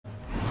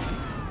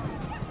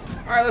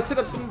Alright, let's hit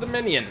up some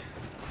Dominion.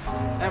 I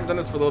haven't done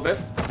this for a little bit.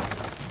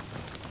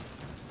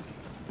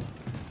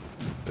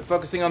 Been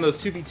focusing on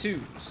those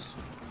 2v2s.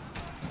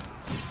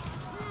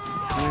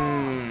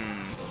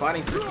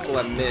 Fighting for people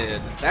at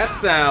mid. That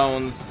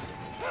sounds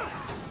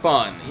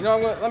fun. You know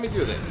what? Let me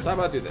do this. How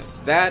about I do this?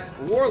 That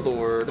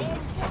warlord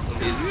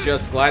is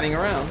just gliding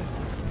around.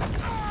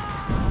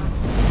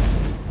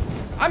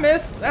 I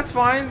miss. That's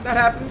fine. That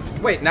happens.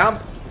 Wait, now I'm...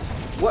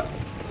 What?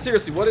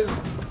 Seriously, what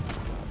is...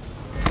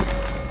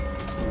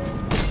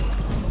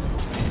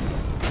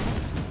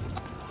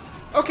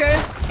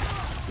 Okay.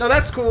 No,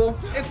 that's cool.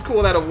 It's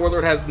cool that a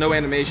warlord has no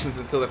animations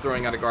until they're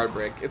throwing out a guard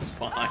break. It's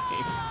fine.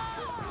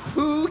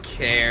 Who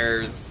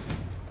cares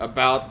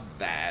about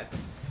that?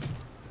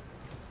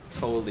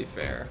 Totally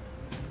fair.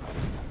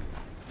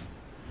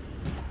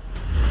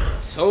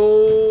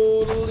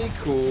 Totally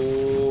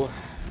cool.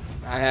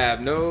 I have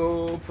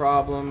no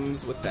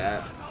problems with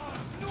that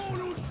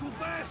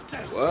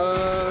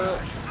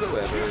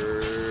whatsoever.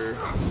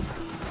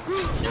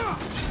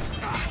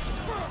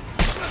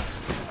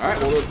 Alright,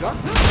 well, those gone.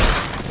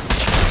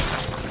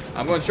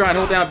 I'm going to try and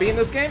hold down B in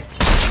this game.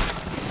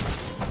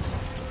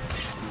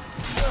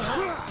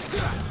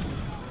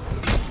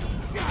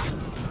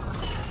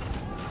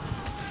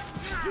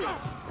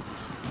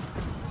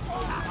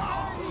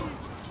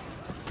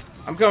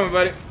 I'm coming,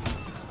 buddy.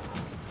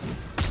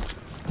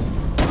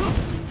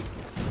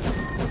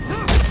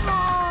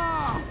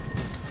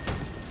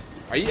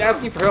 Are you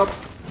asking for help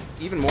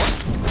even more?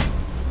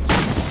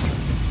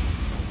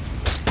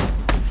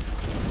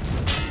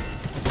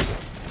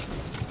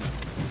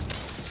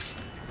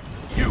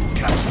 You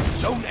captured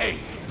Zone A.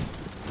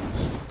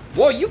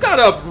 Whoa, you got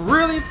up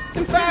really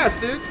fucking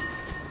fast, dude.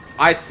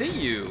 I see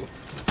you.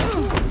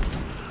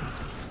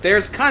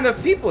 There's kind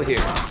of people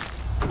here.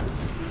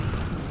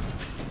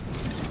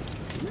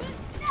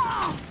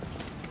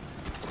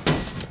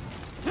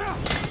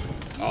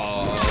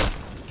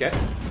 Okay.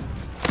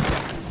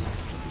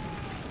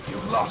 You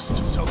lost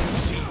Zone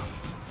C.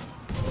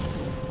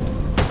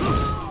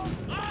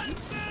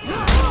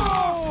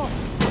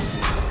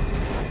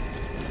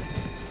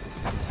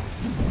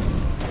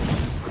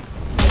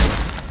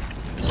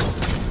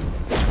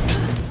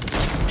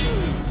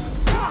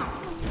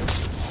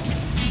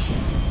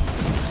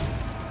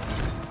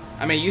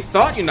 I mean, you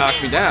thought you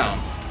knocked me down.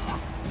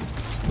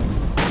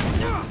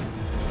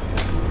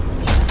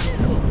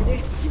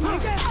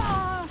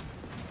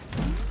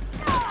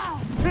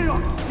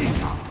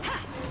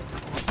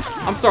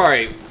 I'm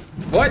sorry.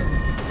 What?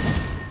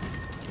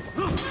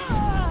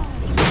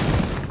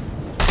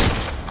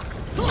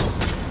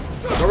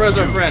 Where's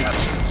our friend?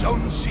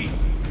 Zone C.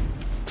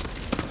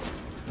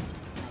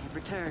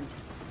 Returned.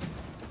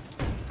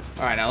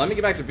 All right, now let me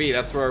get back to B.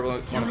 That's where I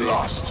want to be.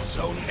 Lost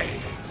Zone A.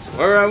 That's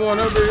where I want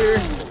to be.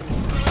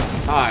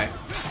 Hi.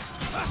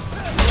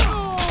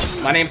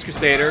 My name's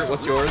Crusader.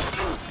 What's yours?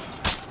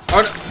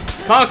 Oh, no.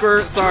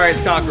 Conqueror. Sorry,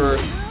 it's Conqueror.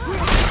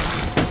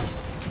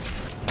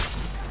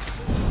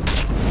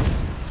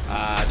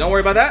 Don't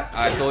worry about that.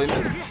 I totally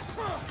missed.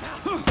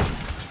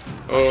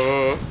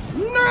 No,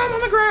 I'm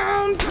on the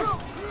ground.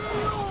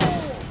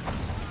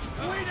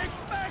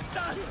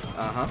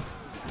 Uh-huh.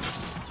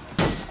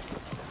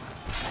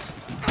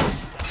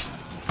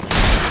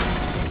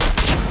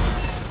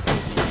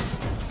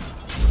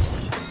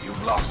 You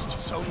lost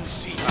Zone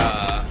C.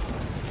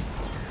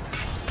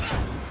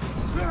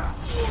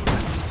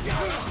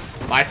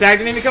 My attack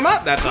didn't even come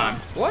out that time.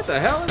 What the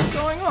hell is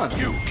going on?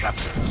 You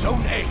captured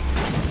Zone A.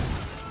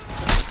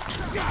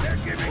 They're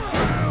giving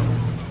ground.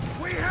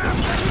 We have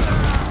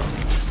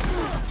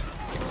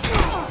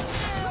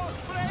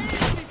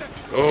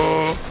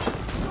Oh.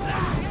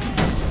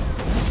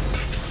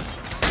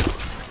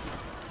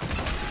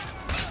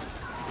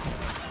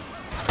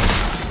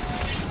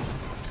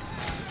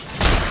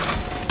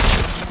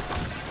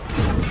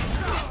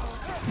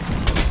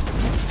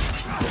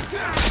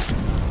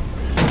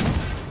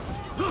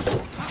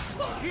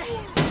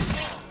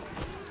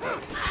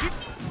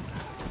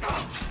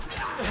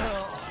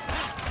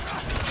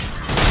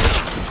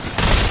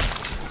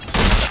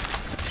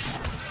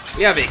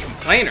 We have a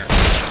complainer.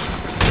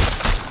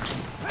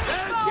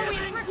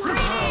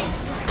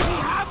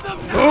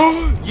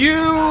 Oh, you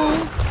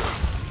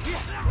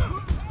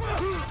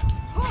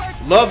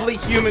lovely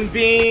human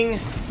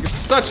being. You're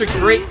such a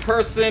great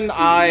person.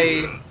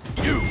 I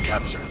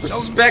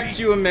respect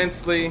you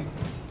immensely.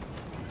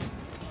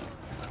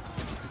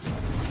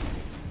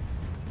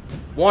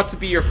 Want to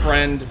be your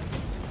friend.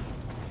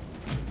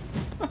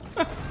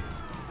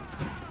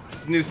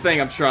 This new thing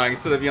I'm trying.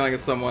 Instead of yelling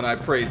at someone, I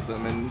praise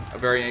them in a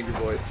very angry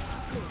voice.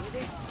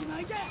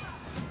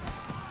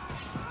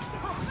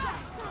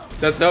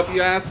 Does it help,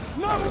 you ask?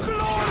 Not really.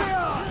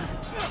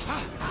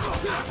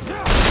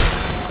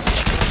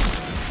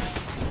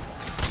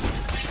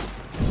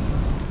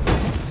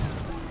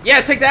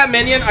 Yeah, take that,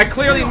 minion. I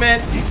clearly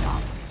meant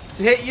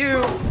to hit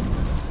you.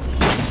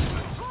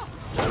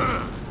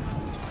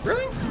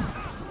 Really?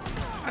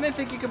 I didn't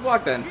think you could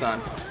block that in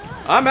time.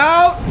 I'm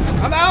out.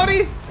 I'm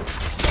outie.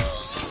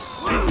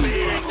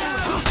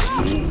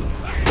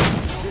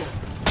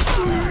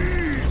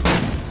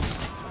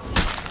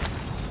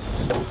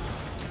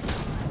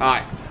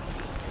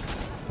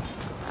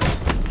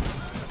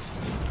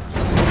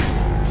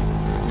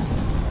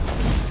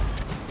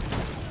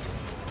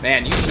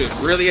 should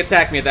really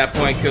attack me at that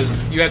point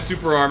because you had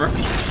super armor.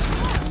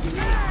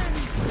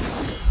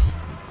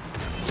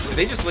 Did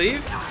they just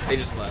leave? They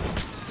just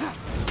left.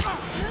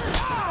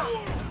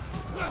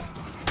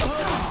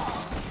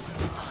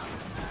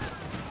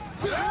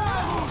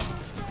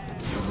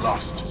 You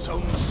lost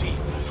Zone C.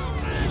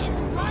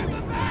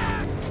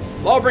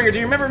 Lawbringer, do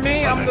you remember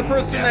me? I'm the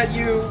person that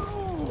you...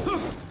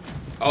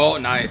 Oh,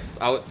 nice.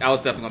 I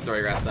was definitely gonna throw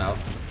your ass out.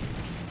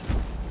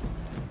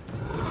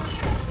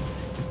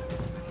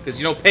 Because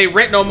you don't pay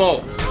rent no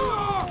more.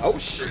 Oh,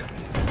 shit.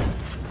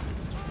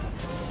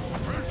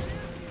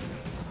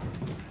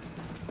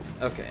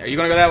 Okay, are you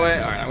gonna go that way?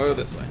 Alright, I'm gonna go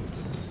this way.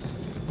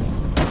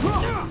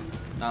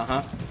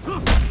 Uh-huh.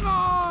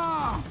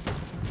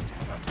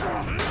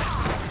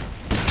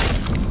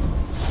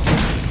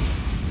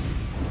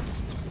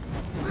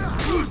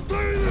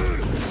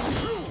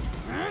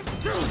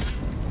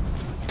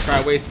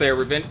 Try to waste their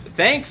revenge.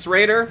 Thanks,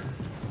 Raider.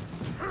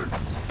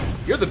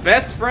 You're the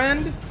best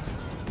friend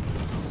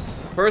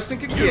a person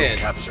could get.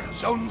 Captured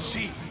Zone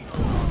C.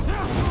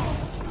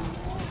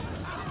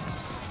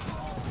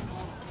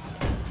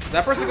 Is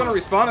that person gonna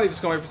respawn, or are they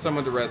just going for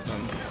someone to res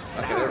them?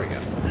 Okay, there we go.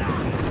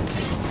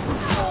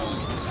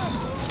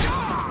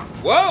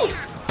 Whoa!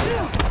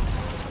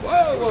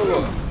 Whoa, whoa,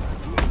 whoa.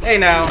 Hey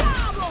now.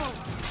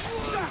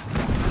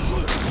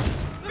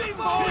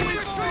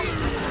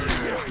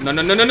 No,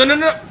 no, no, no, no, no,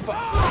 no.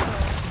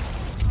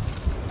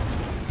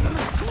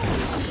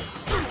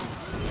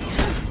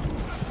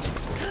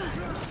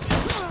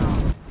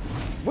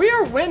 We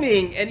are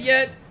winning, and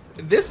yet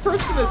this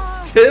person is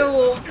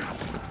still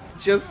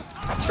just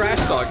trash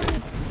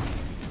talking.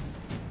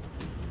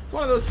 It's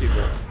one of those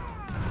people.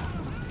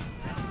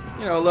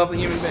 You know, a lovely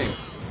human being.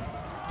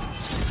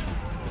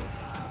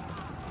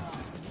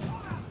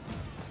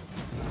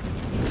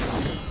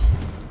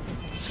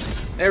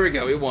 There we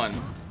go, we won.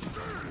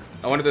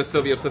 I wanted to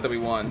still be upset that we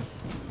won.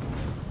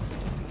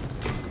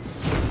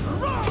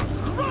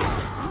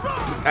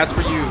 That's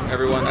for you,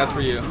 everyone. That's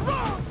for you.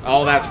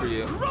 All that's for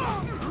you.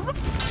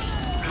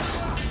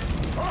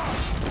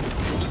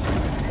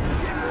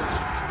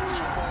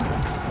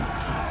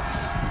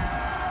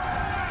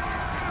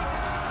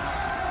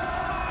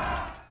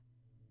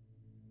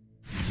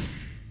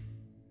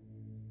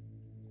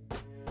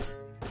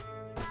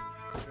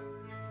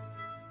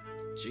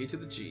 G to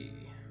the G.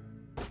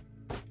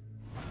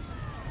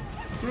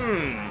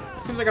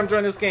 Seems like I'm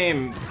joining this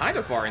game kind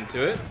of far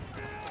into it.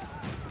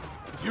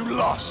 You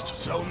lost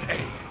Zone A.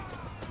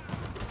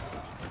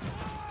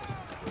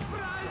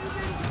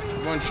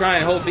 I'm gonna try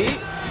and hold B.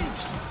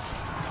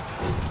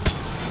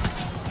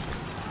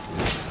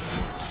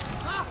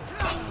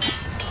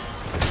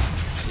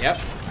 Yep.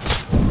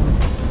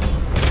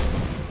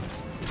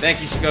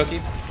 Thank you,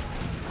 Shikoki.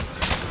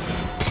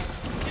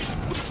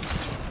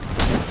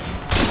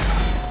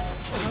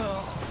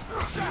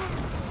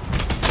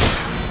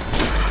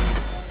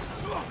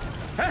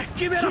 Hey,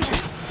 give it up!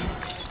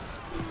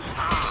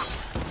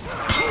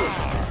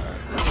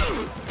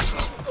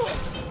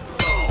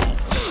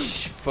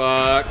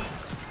 Fuck.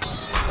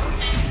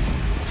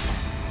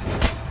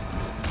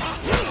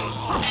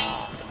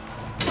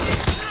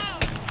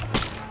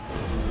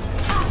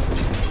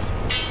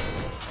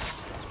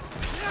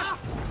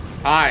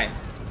 Hi.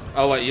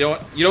 Oh, what? You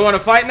don't want to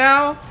fight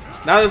now?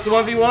 Now this is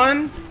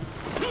 1v1?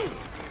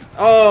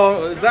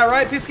 Oh, is that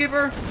right,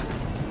 Peacekeeper?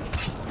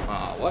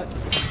 Oh, what?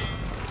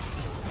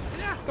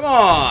 Come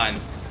on.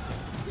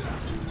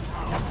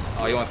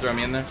 Oh, you want to throw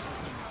me in there?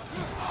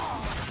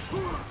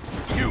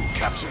 You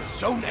captured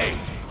Zone A.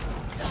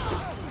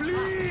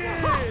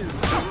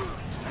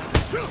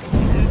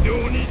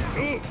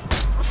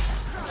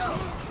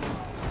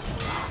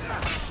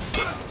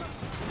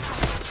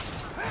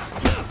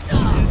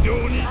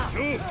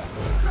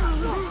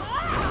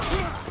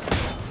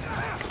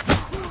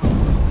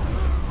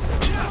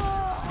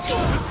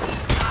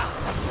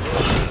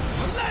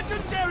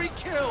 Legendary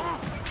kill.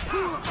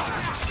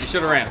 You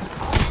should have ran.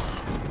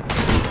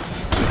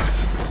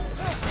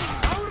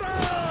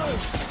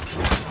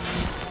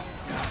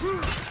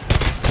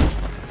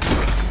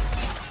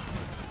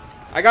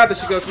 I got the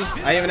Shikoki.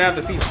 I even have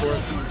the feats for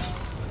it.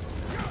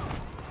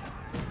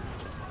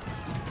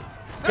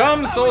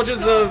 Come,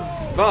 soldiers of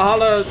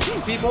Valhalla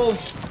people.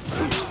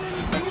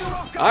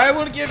 I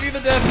will give you the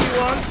death you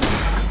want.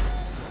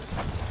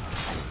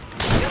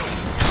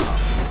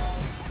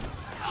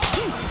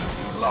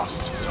 You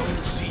lost Zone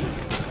C.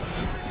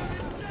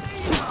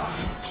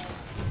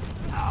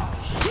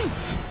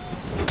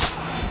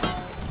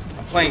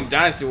 I'm playing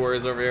Dynasty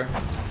Warriors over here.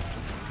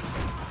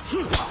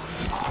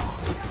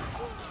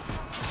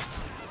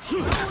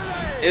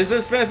 Is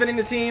this benefiting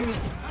the team?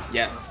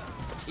 Yes.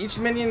 Each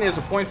minion is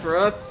a point for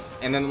us,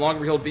 and then the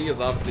longer we hold B is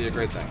obviously a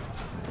great thing.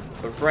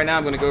 But for right now,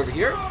 I'm going to go over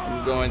here.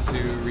 I'm going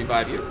to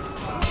revive you.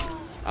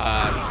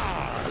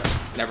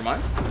 Never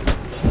mind.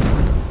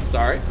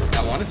 Sorry,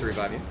 I wanted to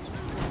revive you.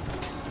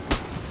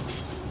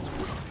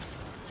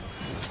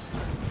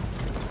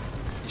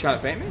 You trying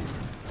to feint me?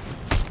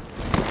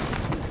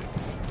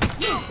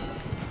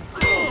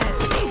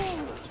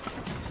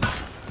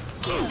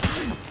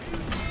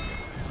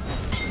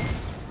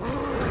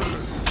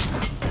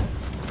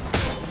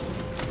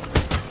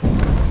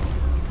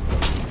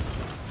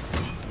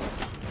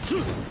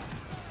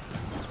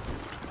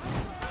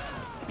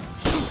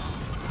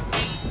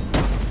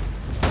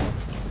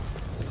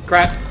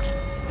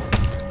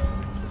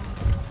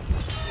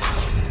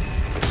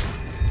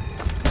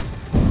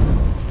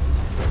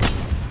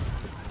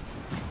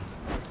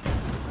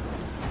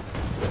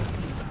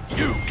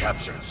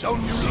 captured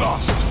Zone C. You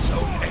lost Zone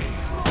A.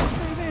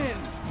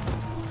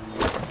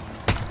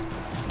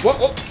 Whoa,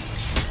 whoa.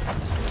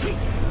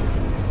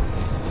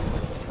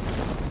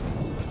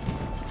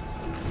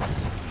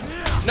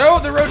 No,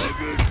 the roach.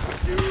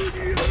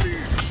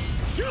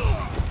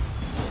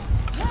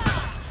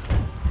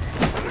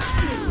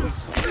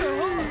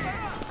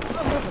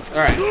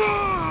 Alright.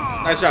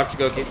 Nice job,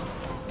 Shigoki.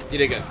 You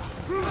did good.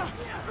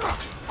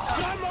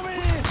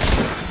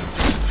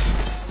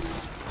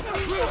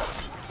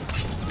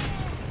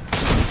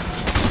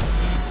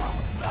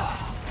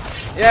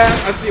 Yeah,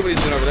 I see what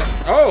he's doing over there.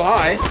 Oh,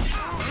 hi.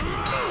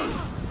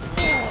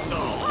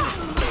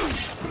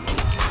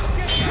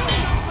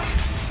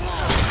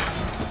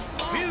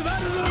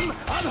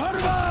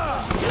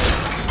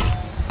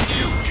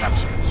 You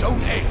captured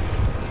Zone A.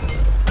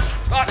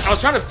 I was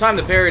trying to time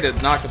the parry to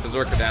knock the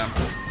berserker down.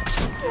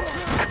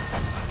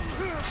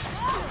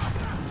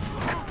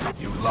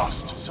 You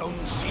lost Zone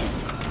C.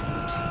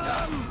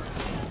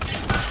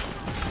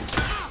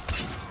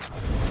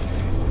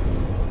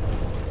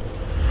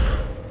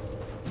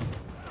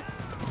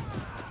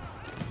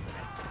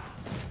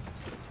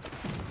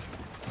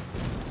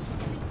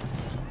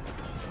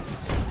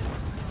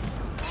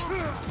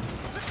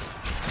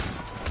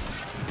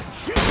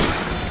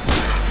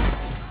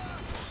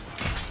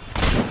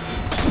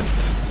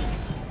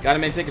 Gotta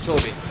maintain control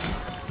of me.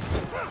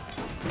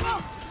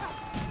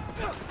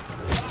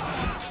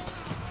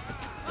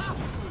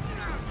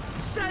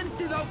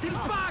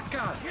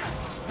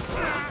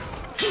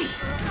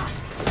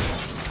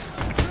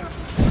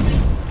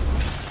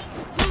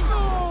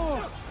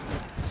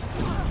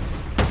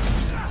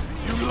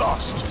 You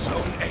lost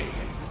Zone A.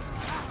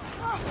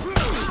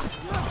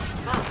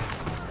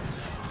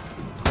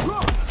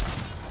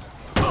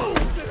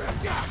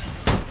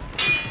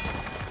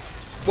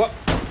 What?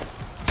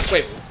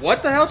 Wait,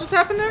 what the hell just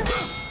happened there?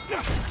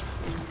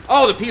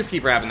 Oh, the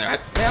Peacekeeper happened there. I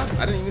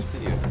didn't even see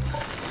you.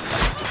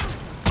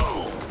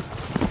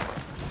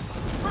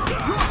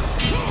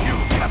 You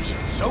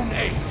captured Zone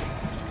A.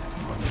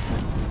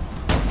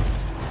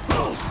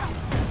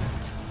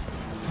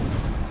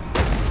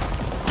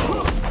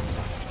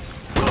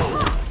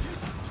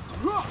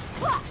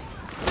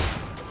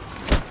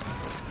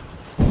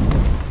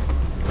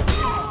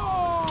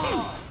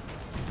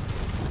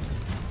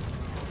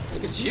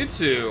 Look at you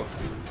two.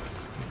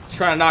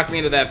 Trying to knock me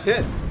into that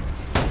pit.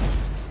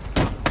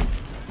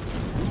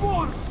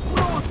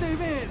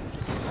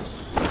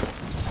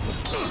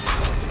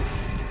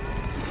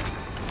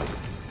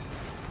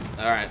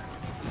 Alright.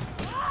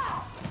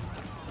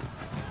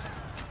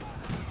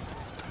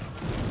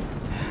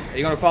 Are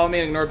you gonna follow me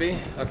and ignore B?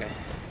 Okay.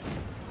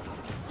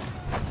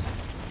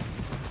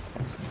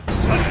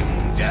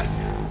 Sudden death.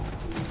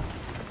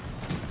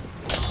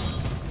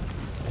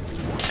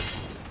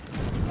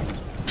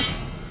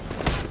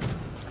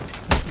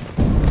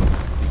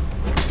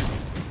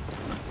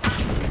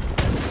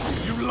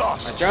 You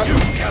lost. Nice job. You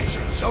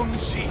captured Zone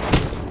C.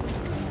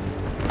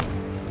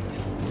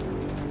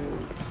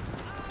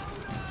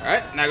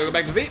 Alright, now go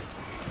back to B.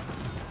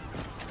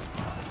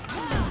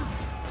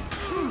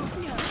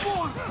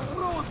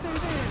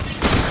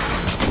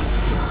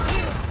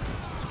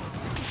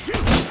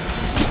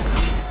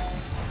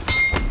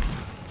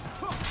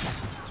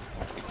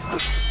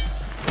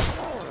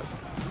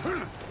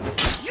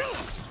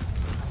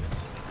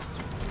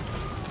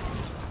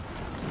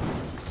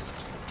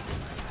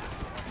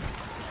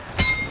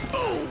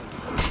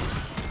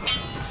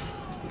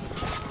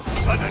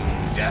 Sudden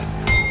death.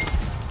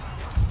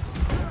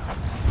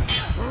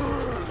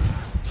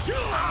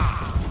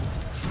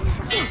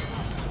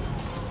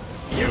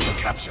 You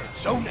captured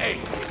Zone A.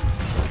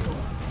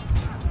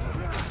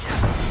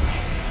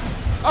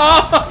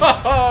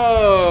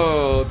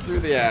 Oh, through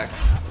the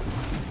axe.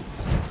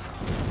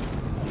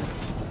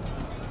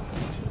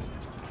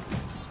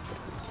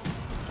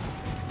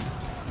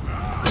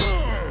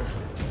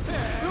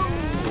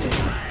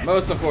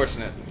 Most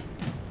unfortunate.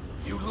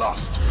 You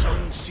lost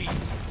Zone C.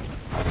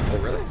 Oh,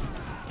 really?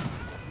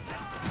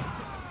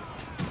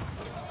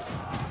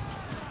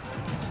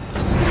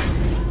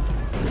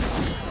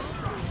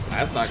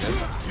 That's not good.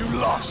 You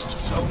lost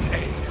Zone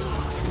A.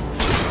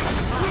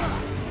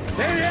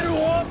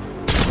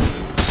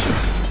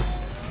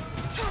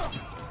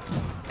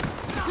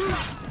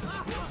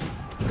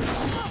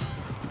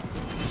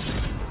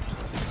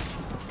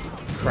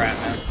 Crap,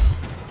 man.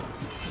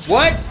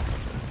 What?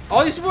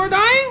 All these people are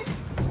dying?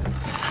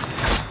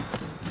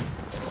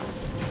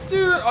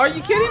 Dude, are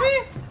you kidding me?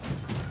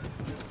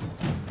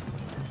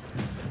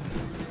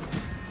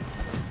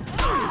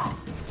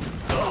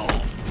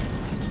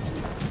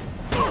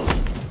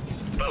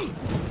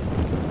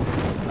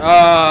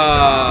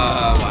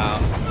 Wow.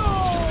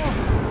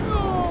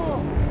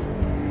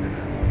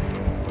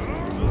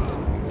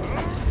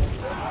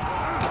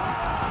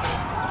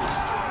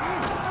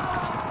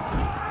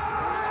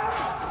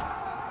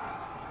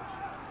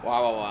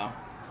 Wow, wow, wow.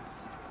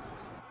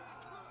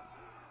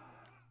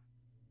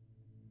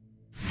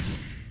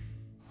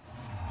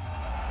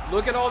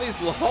 Look at all these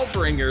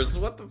lawbringers.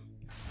 What the...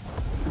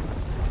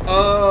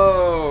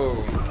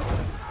 Oh.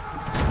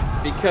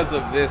 Because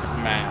of this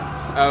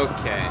map.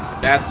 Okay,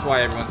 that's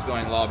why everyone's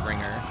going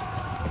Lawbringer.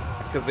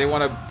 Because they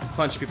want to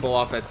punch people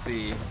off at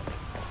sea.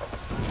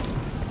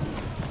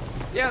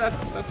 Yeah,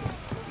 that's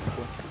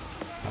cool.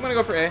 I'm gonna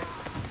go for A.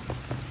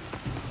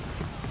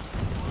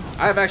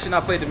 I have actually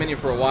not played Dominion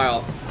for a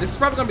while. This is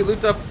probably gonna be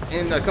looped up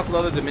in a couple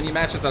other Dominion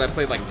matches that I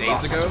played like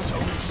days ago.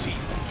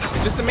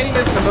 It's just Dominion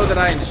isn't a mode that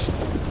I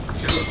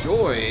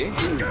enjoy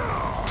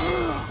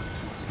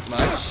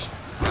much.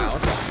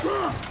 Ouch.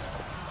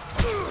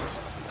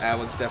 That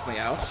was definitely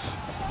ouch.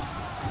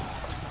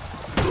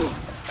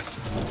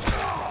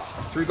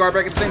 3 guard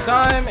break at the same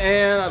time,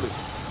 and I lose.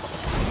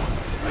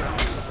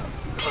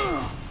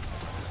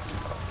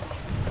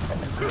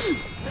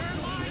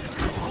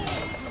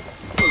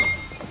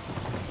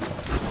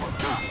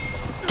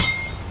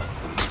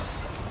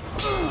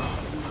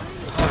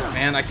 Oh,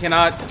 man, I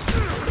cannot.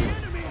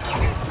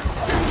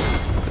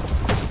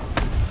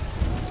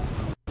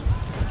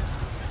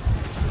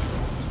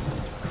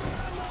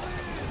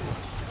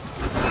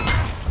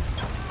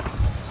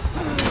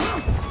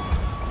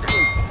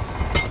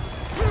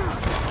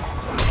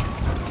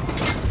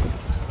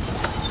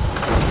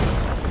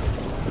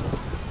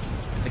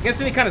 Against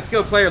any kind of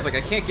skilled players, like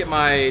I can't get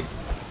my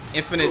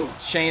infinite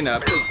chain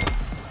up.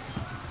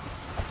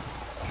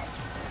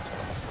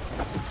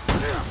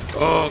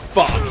 Oh,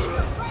 fuck.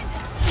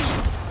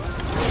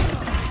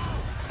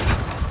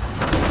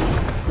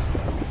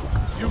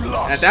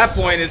 At that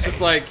point, it's just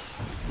like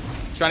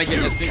trying to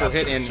get a single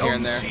hit in here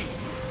and there.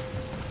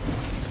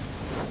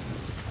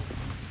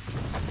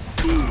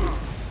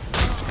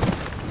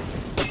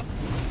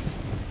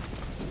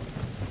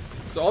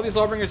 So all these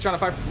Lawbringers trying to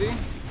fight for C.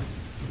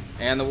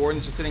 And the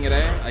Warden's just sitting at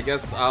A. I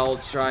guess I'll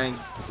try and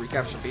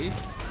recapture B.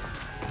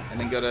 And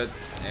then go to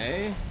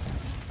A.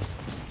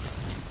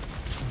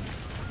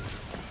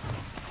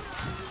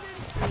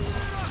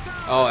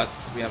 Oh,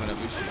 that's... we have an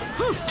Ibushi.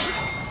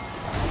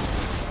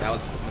 That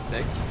was a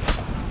mistake.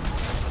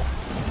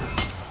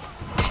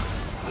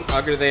 How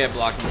good are they at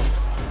blocking?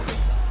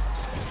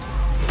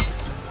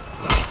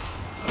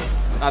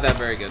 Not that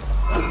very good.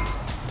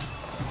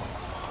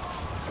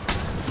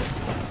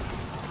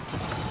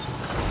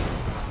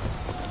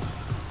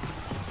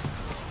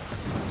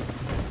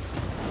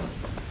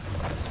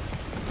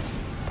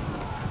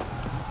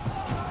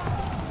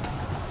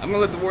 I'm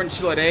gonna let the Warden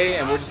chill at A,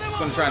 and we're just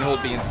gonna try and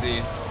hold B and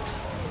C.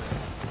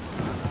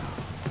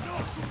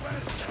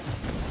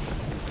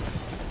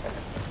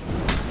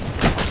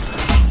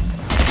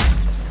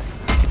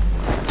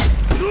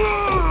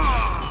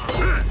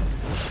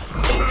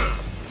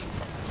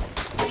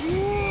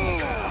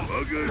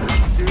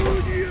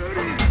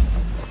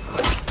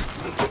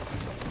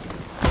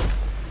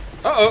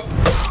 Uh-oh.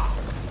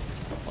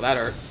 Well, that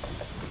hurt.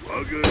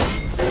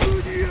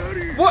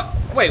 What?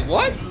 Wait,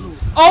 what?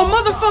 Oh,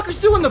 motherfucker's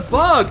doing the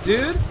bug,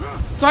 dude.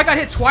 So I got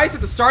hit twice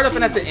at the startup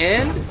and at the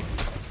end?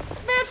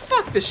 Man,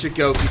 fuck this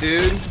Shigoki,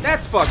 dude.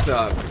 That's fucked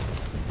up.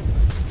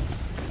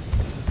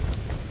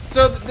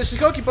 So the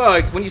Shigoki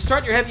bug, when you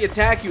start your heavy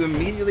attack, you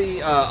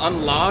immediately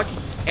unlock,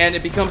 and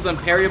it becomes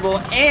unparryable,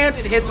 and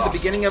it hits at the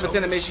beginning of its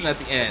animation at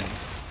the end.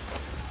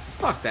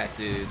 Fuck that,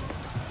 dude.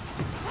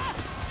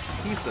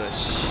 Piece of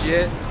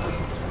shit.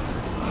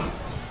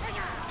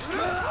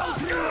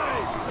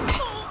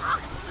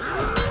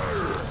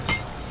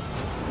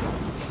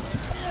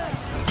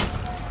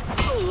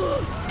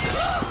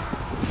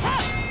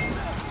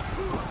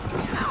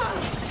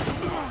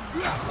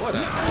 What a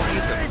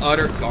piece of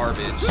utter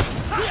garbage.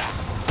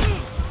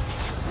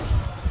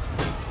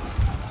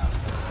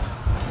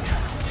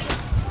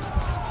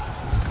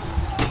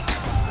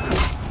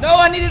 No,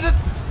 I needed to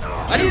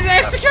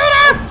execute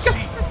him!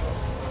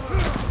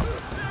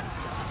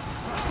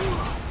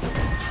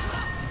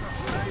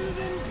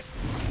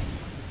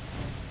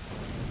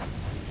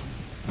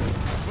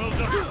 Well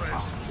done,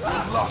 friend.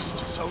 We lost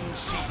Zone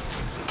C.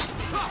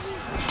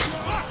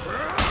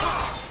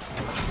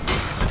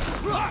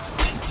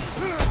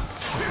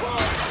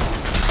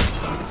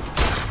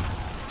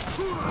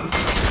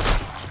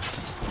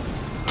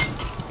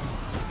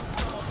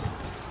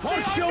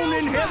 tokshen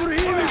in every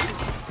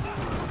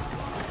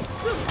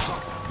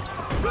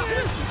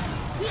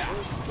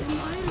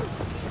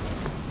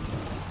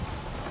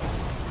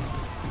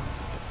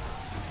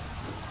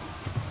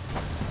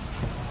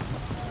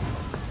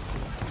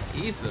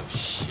Piece of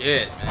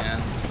shit,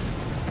 man.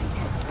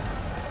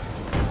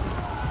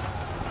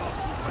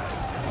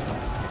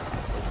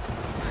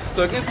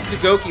 So against the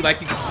Shigoki,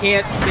 like, you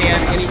can't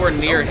stand anywhere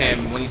near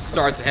him when he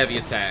starts a heavy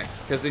attack,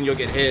 because then you'll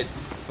get hit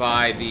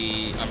by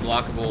the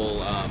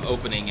unblockable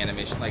opening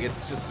animation. Like,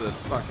 it's just the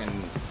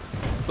fucking...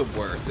 it's the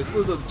worst. It's the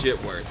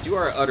legit worst. You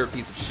are an utter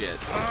piece of shit.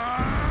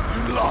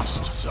 You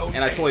lost Zone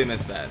And I A. totally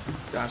missed that.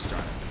 Gosh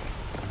darn it.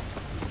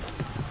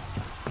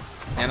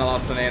 And I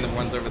lost an A and the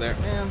one's over there.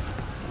 Man,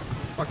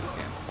 fuck this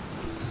game.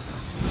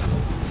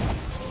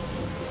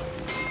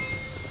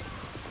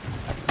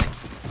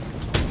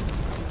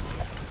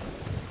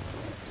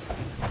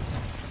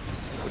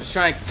 We'll just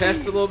try and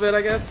contest a little bit,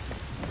 I guess.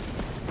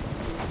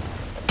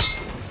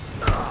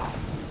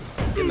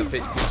 Get in the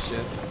pit, you piece of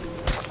shit.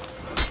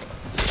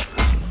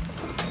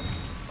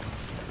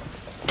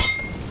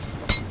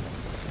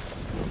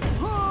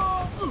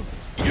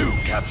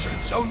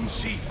 captured Zone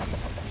C.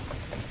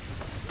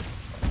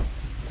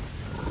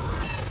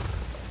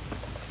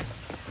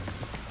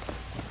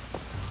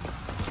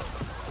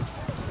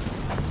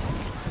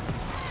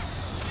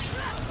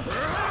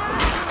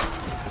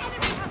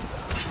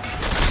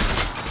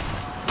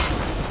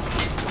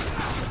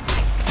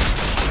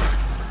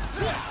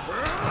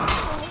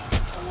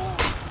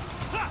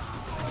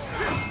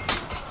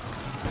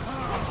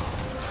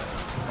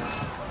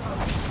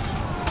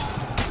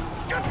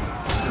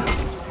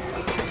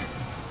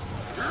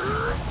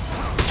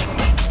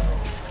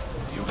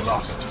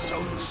 Lost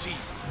Zone C.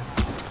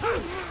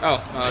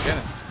 Oh, okay.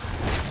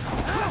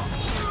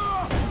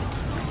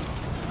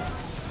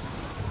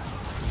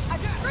 A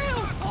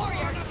true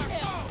warrior's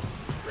kill.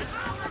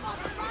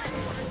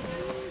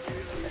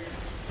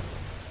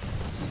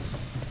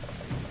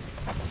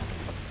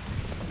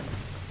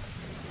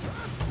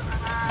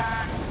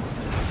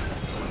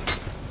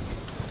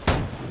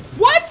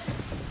 What?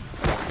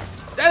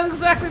 That's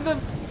exactly the...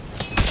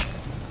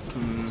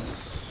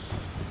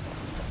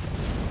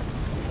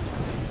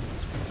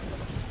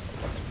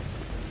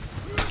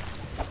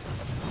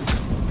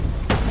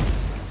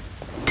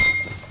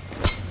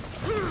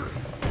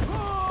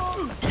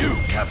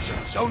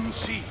 Captured Zone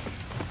C.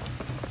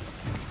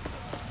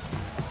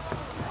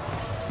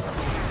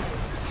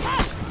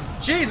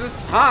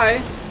 Jesus,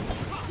 hi.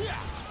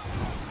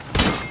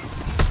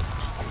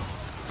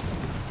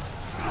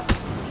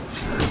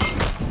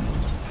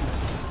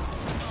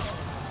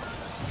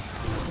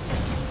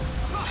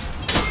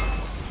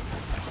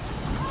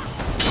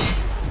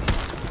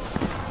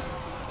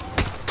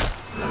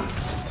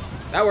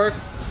 That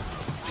works.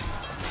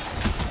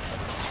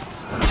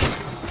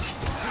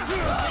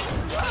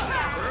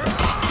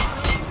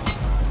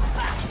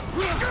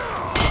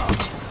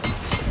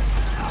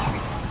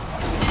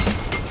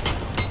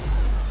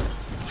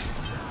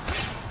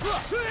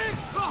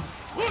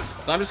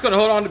 So I'm just gonna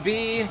hold on to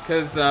B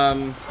because well,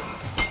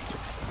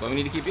 we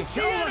need to keep B.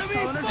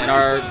 And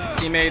our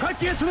teammates are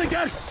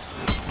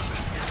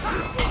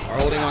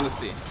holding on to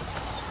C.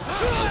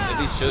 At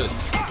least should.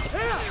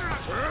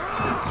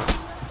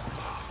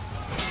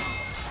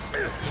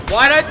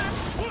 Why'd I?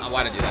 Oh,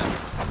 why'd I do that?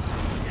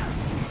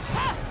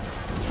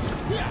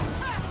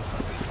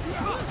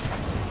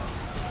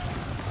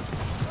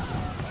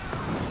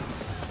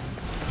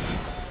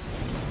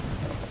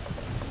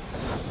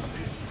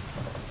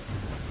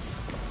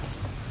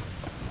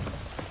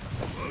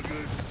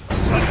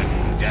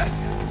 Sudden death.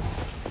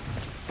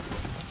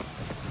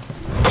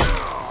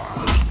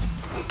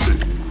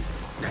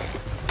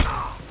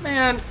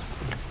 Man,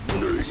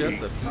 it's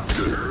just a piece of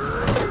shit.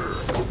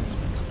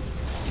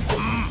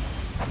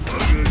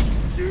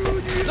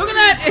 Look at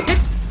that!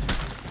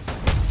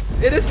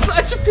 It is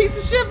such a piece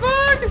of shit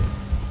bug!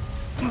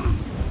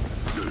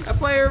 That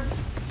player...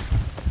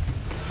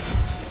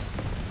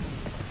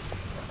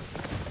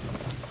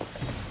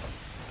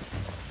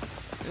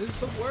 is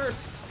the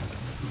worst.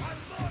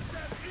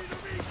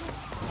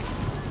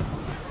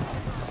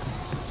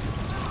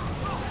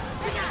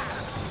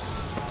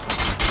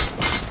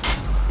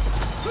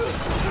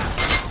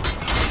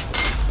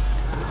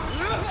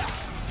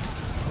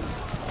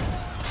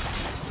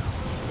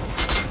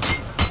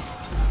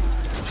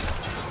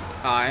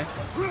 Hi.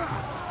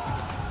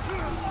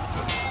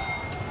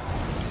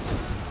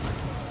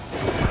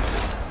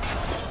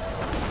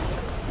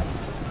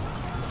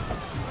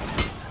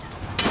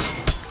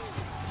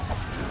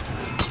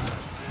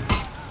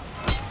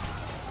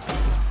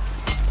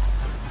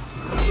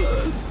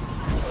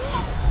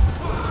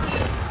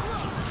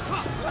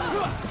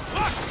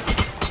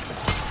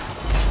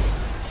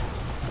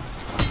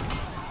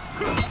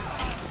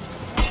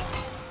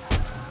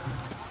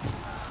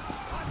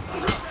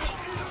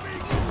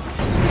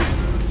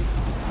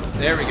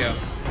 There we go.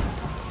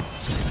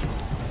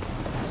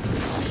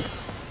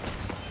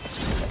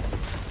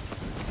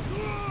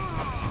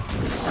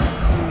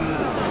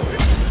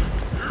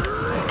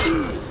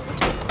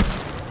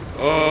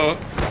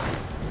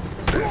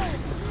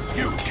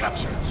 You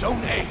captured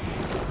Zone A.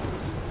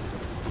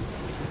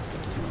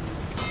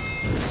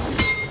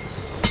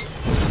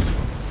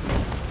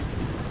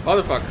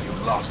 Motherfucker. You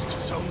lost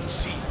Zone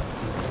C.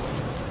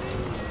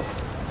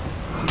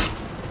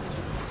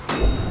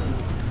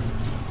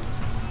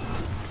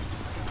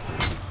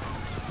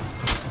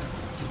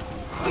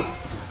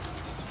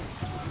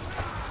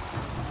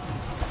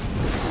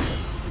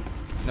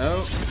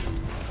 No.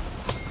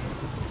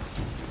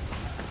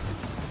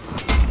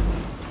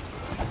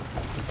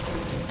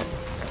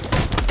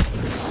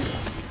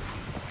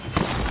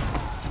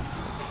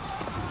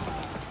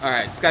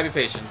 Alright, just gotta be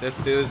patient. There's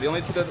the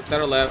only two that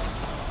are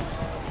left.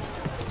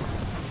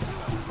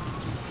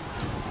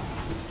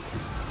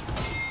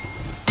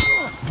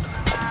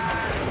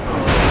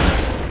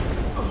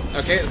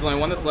 Okay, there's only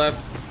one that's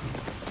left.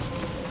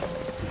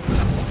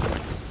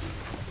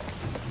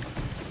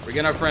 We're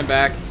getting our friend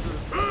back.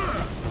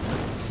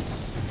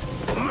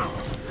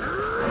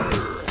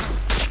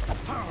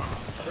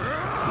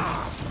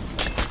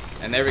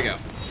 And there we go.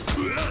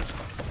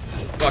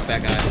 Fuck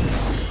that guy.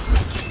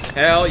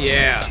 Hell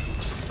yeah.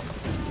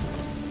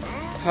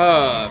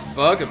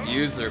 Bug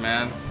abuser,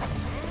 man.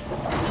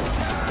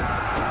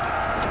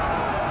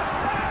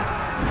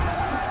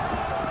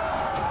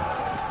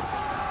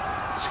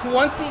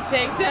 "20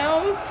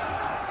 takedowns?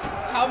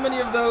 How many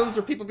of those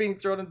were people being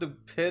thrown into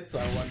pits,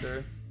 I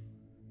wonder?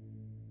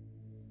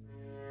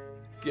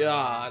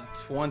 God,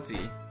 20.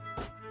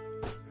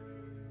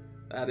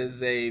 That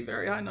is a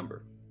very high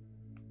number.